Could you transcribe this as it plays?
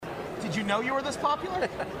you know you were this popular?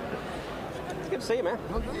 It's good to see you, man.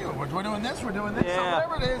 Well, we're doing this, Yeah. so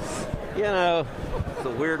whatever it is. You know,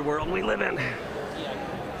 the weird world we live in.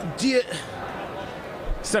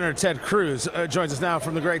 Senator Ted Cruz joins us now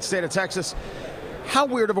from the great state of Texas. How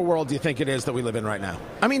weird of a world do you think it is that we live in right now?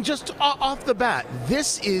 I mean, just off the bat,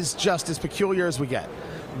 this is just as peculiar as we get.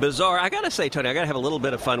 Bizarre. I got to say, Tony, I got to have a little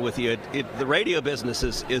bit of fun with you. The radio business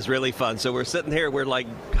is really fun. So we're sitting here, we're like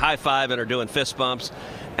high-fiving or doing fist bumps,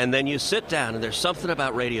 and then you sit down, and there's something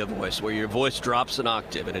about radio voice where your voice drops an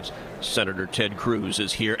octave, and it's Senator Ted Cruz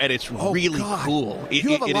is here, and it's really cool.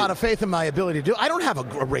 You have a lot of faith in my ability to do. I don't have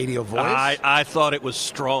a radio voice. I thought it was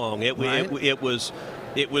strong. It was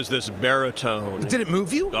this baritone. Did it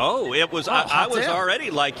move you? Oh, it was. I was already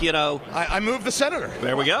like, I moved the senator.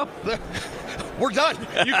 There we go. We're done.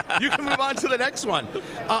 You can move on to the next one.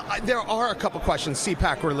 There are a couple questions,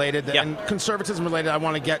 CPAC related and conservatism related I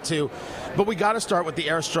want to get to, but we got to start with the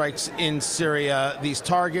airstrikes in Syria. These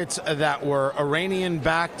targets that were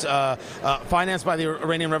Iranian-backed, financed by the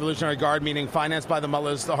Iranian Revolutionary Guard, meaning financed by the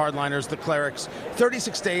mullahs, the hardliners, the clerics.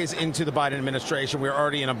 36 days into the Biden administration, we're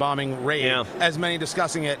already in a bombing raid, as many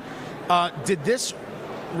discussing it. Did this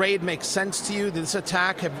raid make sense to you? Did this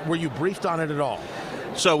attack, were you briefed on it at all?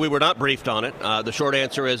 So we were not briefed on it. The short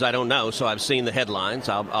answer is I don't know. So I've seen the headlines.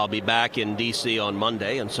 I'll be back in D.C. on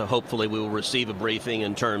Monday, and so hopefully we will receive a briefing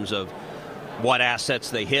in terms of what assets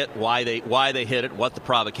they hit, why they hit it, what the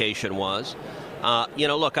provocation was.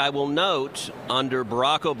 Look, I will note under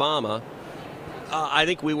Barack Obama, I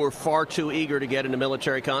think we were far too eager to get into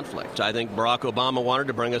military conflict. I think Barack Obama wanted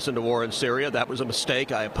to bring us into war in Syria. That was a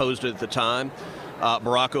mistake. I opposed it at the time.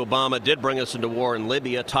 Barack Obama did bring us into war in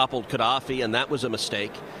Libya, toppled Gaddafi, and that was a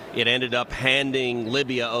mistake. It ended up handing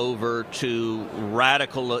Libya over to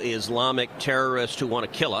radical Islamic terrorists who want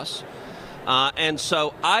to kill us. And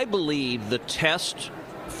so I believe the test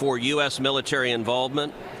for U.S. military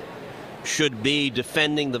involvement should be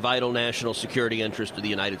defending the vital national security interest of the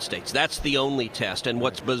United States. That's the only test. And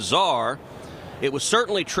what's bizarre, it was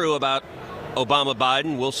certainly true about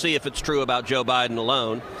Obama-Biden, we'll see if it's true about Joe Biden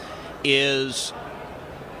alone, is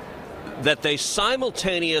that they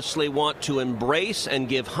simultaneously want to embrace and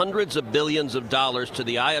give hundreds of billions of dollars to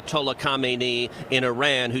the Ayatollah Khamenei in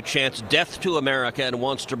Iran, who chants death to America and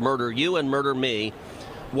wants to murder you and murder me,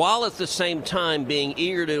 while at the same time being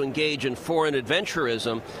eager to engage in foreign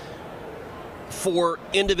adventurism for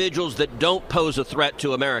individuals that don't pose a threat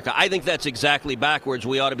to America. I think that's exactly backwards.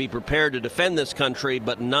 We ought to be prepared to defend this country,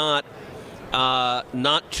 but not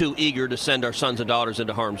too eager to send our sons and daughters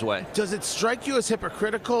into harm's way. Does it strike you as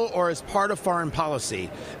hypocritical or as part of foreign policy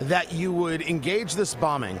that you would engage this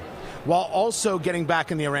bombing while also getting back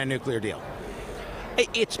in the Iran nuclear deal?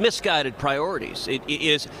 It's misguided priorities. It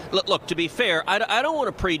is. Look, to be fair, I don't want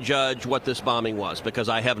to prejudge what this bombing was because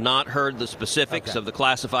I have not heard the specifics of the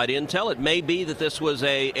classified intel. It may be that this was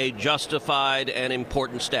a justified and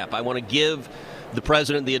important step. I want to give the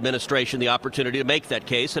president and the administration the opportunity to make that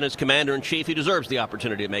case, and as commander-in-chief, he deserves the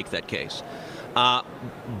opportunity to make that case.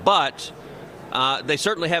 But they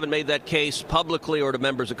certainly haven't made that case publicly or to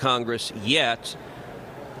members of Congress yet.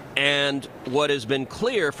 And what has been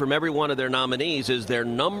clear from every one of their nominees is their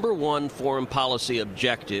number one foreign policy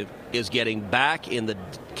objective is getting back in the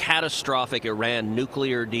catastrophic Iran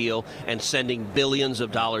nuclear deal and sending billions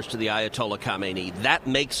of dollars to the Ayatollah Khamenei. That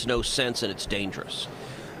makes no sense, and it's dangerous.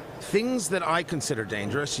 Things that I consider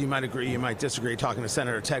dangerous, you might agree, you might disagree, talking to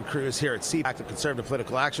Senator Ted Cruz here at CPAC, the Conservative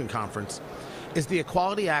Political Action Conference, is the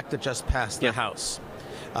Equality Act that just passed the House,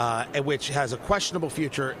 which has a questionable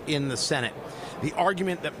future in the Senate. The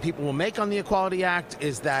argument that people will make on the Equality Act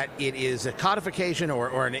is that it is a codification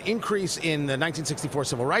or an increase in the 1964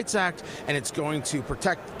 Civil Rights Act, and it's going to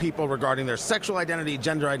protect people regarding their sexual identity,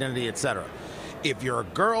 gender identity, etc. If you're a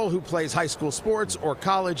girl who plays high school sports or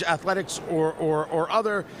college athletics or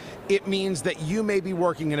other, it means that you may be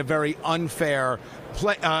working in a very unfair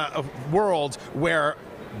world where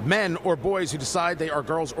men or boys who decide they are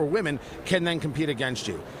girls or women can then compete against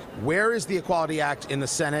you. Where is the Equality Act in the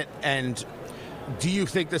Senate, and do you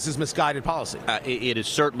think this is misguided policy? It is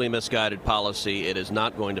certainly misguided policy. It is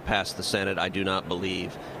not going to pass the Senate, I do not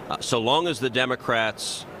believe. So long as the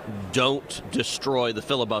Democrats don't destroy the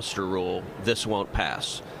filibuster rule, this won't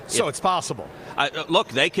pass. So it's possible. Look,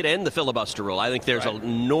 they could end the filibuster rule. I think there's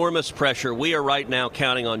enormous pressure. We are right now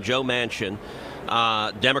counting on Joe Manchin,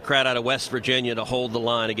 Democrat out of West Virginia, to hold the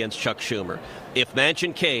line against Chuck Schumer. If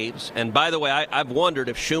Manchin caves, and by the way, I've wondered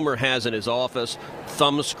if Schumer has in his office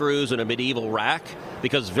thumb screws and a medieval rack,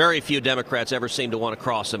 because very few Democrats ever seem to want to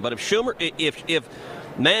cross him. But if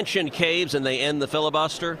Manchin caves and they end the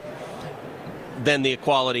filibuster, then the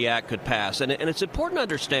Equality Act could pass. And it's important to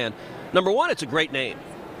understand, number one, it's a great name.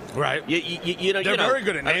 Right. They're very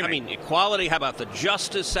good at naming. I mean, equality, how about the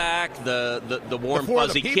Justice Act, the Warm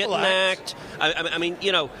Fuzzy Kitten Act? I mean,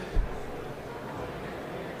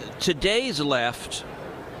 today's left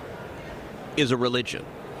is a religion.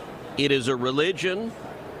 It is a religion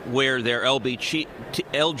where their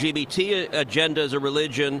LGBT agenda is a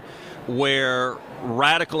religion, where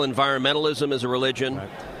radical environmentalism is a religion. Right.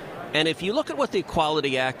 And if you look at what the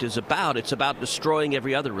Equality Act is about, it's about destroying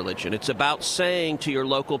every other religion. It's about saying to your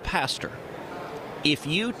local pastor, if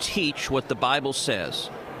you teach what the Bible says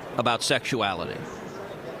about sexuality,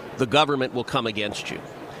 the government will come against you.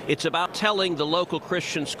 It's about telling the local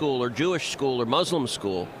Christian school or Jewish school or Muslim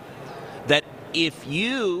school that if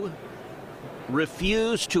you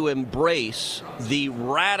refuse to embrace the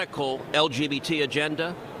radical LGBT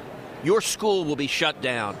agenda, your school will be shut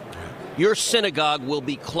down. Your synagogue will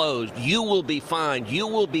be closed. You will be fined. You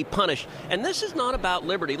will be punished. And this is not about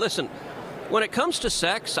liberty. Listen, when it comes to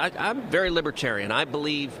sex, I'm very libertarian. I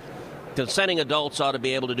believe consenting adults ought to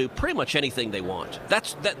be able to do pretty much anything they want.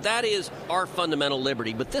 That is our fundamental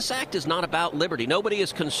liberty. But this act is not about liberty. Nobody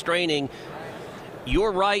is constraining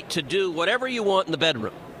your right to do whatever you want in the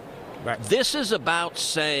bedroom. Right. This is about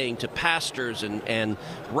saying to pastors and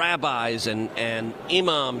rabbis and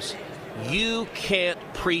imams, you can't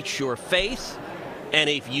preach your faith, and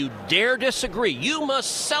if you dare disagree, you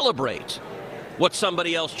must celebrate what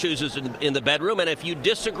somebody else chooses in the bedroom. And if you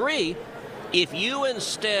disagree, if you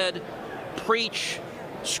instead preach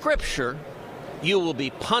Scripture, you will be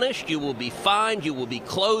punished, you will be fined, you will be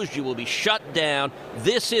closed, you will be shut down.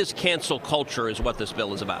 This is cancel culture is what this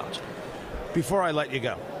bill is about. Before I let you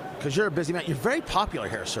go, because you're a busy man, you're very popular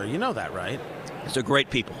here, sir. You know that, right? It's a great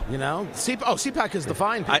people. CPAC is the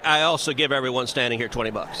fine people. I also give everyone standing here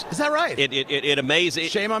 $20. Is that right? It amazes.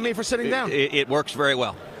 Shame on me for sitting down. It works very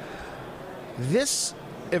well. This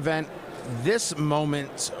event, this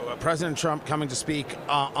moment, President Trump coming to speak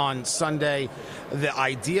on Sunday, the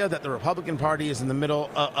idea that the Republican Party is in the middle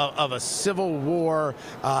of a civil war,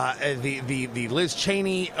 the Liz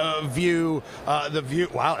Cheney view, the view.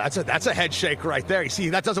 Wow, that's a head shake right there. You see,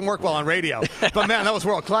 that doesn't work well on radio, but man, that was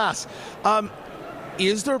world class.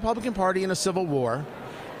 Is the Republican Party in a civil war,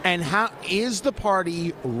 and how is the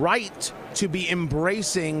party right to be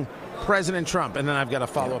embracing President Trump? And then I've got a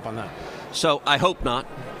follow up on that. So I hope not.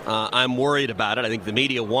 I'm worried about it. I think the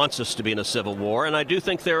media wants us to be in a civil war, and I do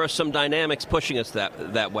think there are some dynamics pushing us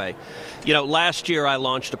that way. Last year I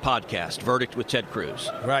launched a podcast, Verdict with Ted Cruz.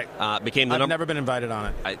 Right. Became I've never been invited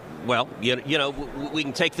on it. We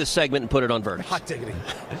can take this segment and put it on Verdict. Hot diggity.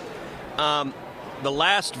 The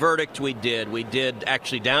last Verdict we did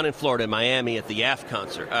actually down in Florida, in Miami, at the YAF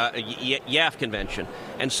concert, YAF convention.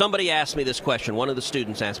 And somebody asked me this question. One of the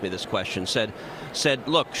students asked me this question. Said,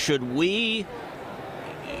 look, should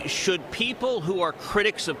people who are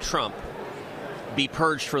critics of Trump be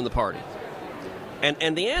purged from the party?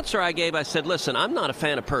 And the answer I gave, I said, listen, I'm not a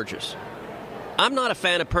fan of purges.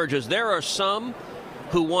 There are some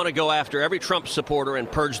who want to go after every Trump supporter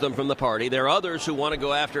and purge them from the party. There are others who want to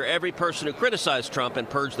go after every person who criticized Trump and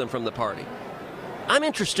purge them from the party. I'm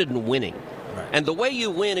interested in winning. Right. And the way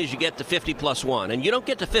you win is you get to 50+1. And you don't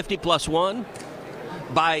get to 50+1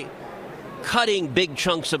 by cutting big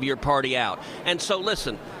chunks of your party out. And so,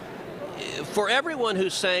 listen, for everyone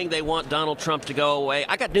who's saying they want Donald Trump to go away,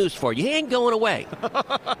 I got news for you. He ain't going away.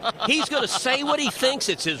 He's going to say what he thinks.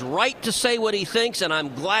 It's his right to say what he thinks, and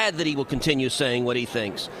I'm glad that he will continue saying what he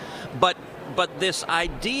thinks. But this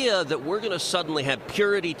idea that we're going to suddenly have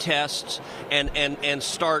purity tests and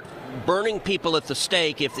start burning people at the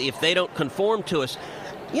stake if they don't conform to us,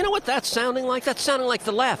 you know what that's sounding like? That's sounding like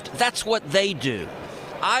the left. That's what they do.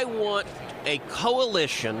 I want a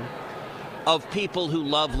coalition of people who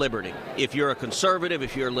love liberty. If you're a conservative,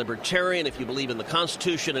 if you're a libertarian, if you believe in the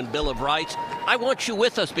Constitution and Bill of Rights, I want you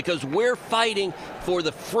with us because we're fighting for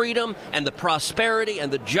the freedom and the prosperity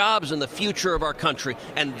and the jobs and the future of our country,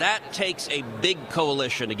 and that takes a big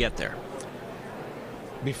coalition to get there.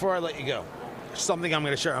 Before I let you go, something I'm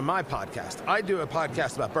going to share on my podcast. I do a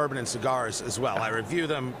podcast about bourbon and cigars as well. I review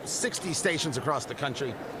them, 60 stations across the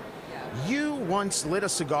country. You once lit a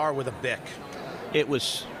cigar with a Bic. It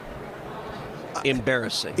was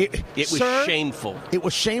embarrassing. It was shameful. It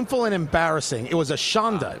was shameful and embarrassing. It was a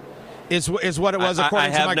Shonda, is what it was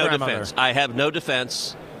according to my grandmother. I have no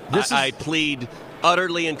defense. I plead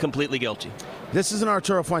utterly and completely guilty. This is an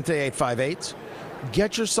Arturo Fuente 858.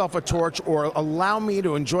 Get yourself a torch or allow me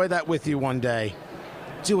to enjoy that with you one day.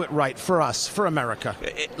 Do it right for us, for America.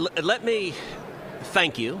 Let me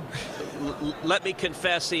thank you. Let me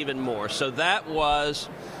confess even more. So that was...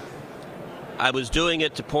 I was doing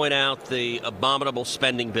it to point out the abominable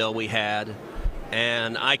spending bill we had.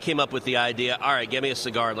 And I came up with the idea, all right, give me a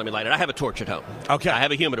cigar, let me light it. I have a torch at home. Okay. I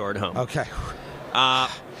have a humidor at home. Okay.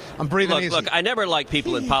 I'm breathing easy. Look, I never like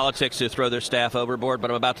people in politics who throw their staff overboard,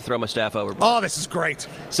 but I'm about to throw my staff overboard. Oh, this is great.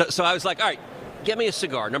 So I was like, all right, get me a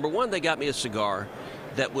cigar. Number one, they got me a cigar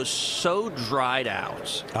that was so dried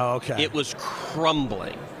out. Oh, okay. It was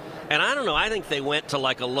crumbling. And I don't know, I think they went to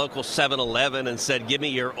like a local 7-Eleven and said, give me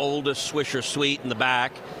your oldest Swisher Sweet in the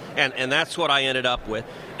back. And that's what I ended up with.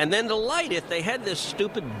 And then to light it, they had this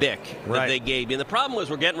stupid Bic that they gave me. And the problem was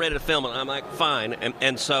we're getting ready to film it. I'm like, fine.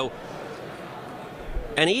 And so,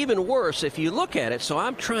 and even worse, if you look at it, so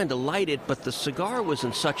I'm trying to light it, but the cigar was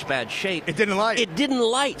in such bad shape. It didn't light. It didn't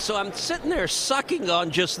light. So I'm sitting there sucking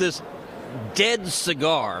on just this dead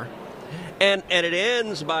cigar. And it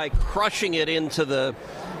ends by crushing it into the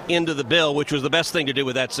bill, which was the best thing to do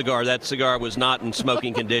with that cigar. That cigar was not in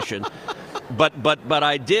smoking condition. But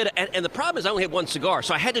I did, and the problem is I only had one cigar,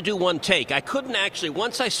 so I had to do one take. I couldn't actually,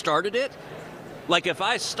 once I started it, like if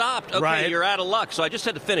I stopped, okay, you're out of luck, so I just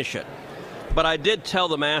had to finish it. But I did tell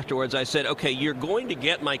them afterwards, I said, okay, you're going to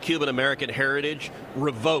get my Cuban-American heritage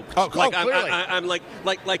revoked. Clearly. I'm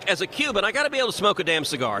like as a Cuban, I got to be able to smoke a damn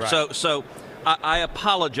cigar. Right. So I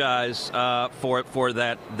apologize for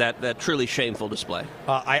that truly shameful display.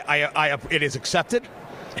 It is accepted.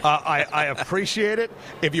 I appreciate it.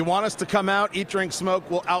 If you want us to come out, Eat, Drink, Smoke,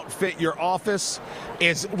 we'll outfit your office.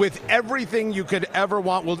 Is with everything you could ever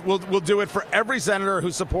want. We'll do it for every senator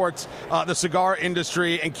who supports the cigar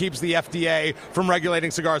industry and keeps the FDA from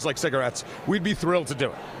regulating cigars like cigarettes. We'd be thrilled to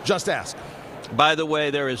do it. Just ask. By the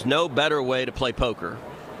way, there is no better way to play poker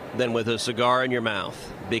than with a cigar in your mouth,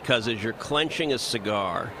 because as you're clenching a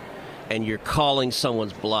cigar and you're calling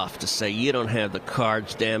someone's bluff to say, you don't have the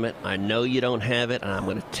cards, damn it. I know you don't have it, and I'm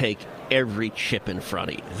going to take every chip in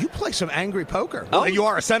front of you. You play some angry poker. Oh, well, you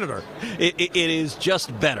are a senator. It is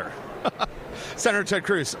just better. Senator Ted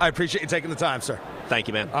Cruz, I appreciate you taking the time, sir. Thank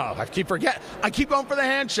you, man. Oh, I keep going for the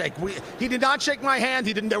handshake. He did not shake my hand.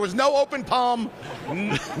 There was no open palm.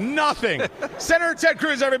 Nothing. Senator Ted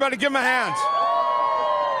Cruz, everybody, give him a hand.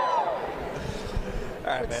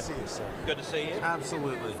 All right, Good man. to see you, sir. Good to see you.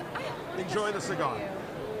 Absolutely. Enjoy the cigar.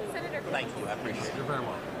 Senator, Thank you. I appreciate it. You're very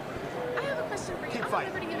welcome. I have a question for you. Keep I'm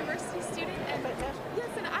fighting. a Liberty University student, and yes,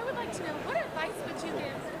 and I would like to know, what advice would you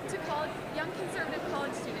give to young conservative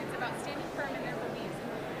college students about standing firm in their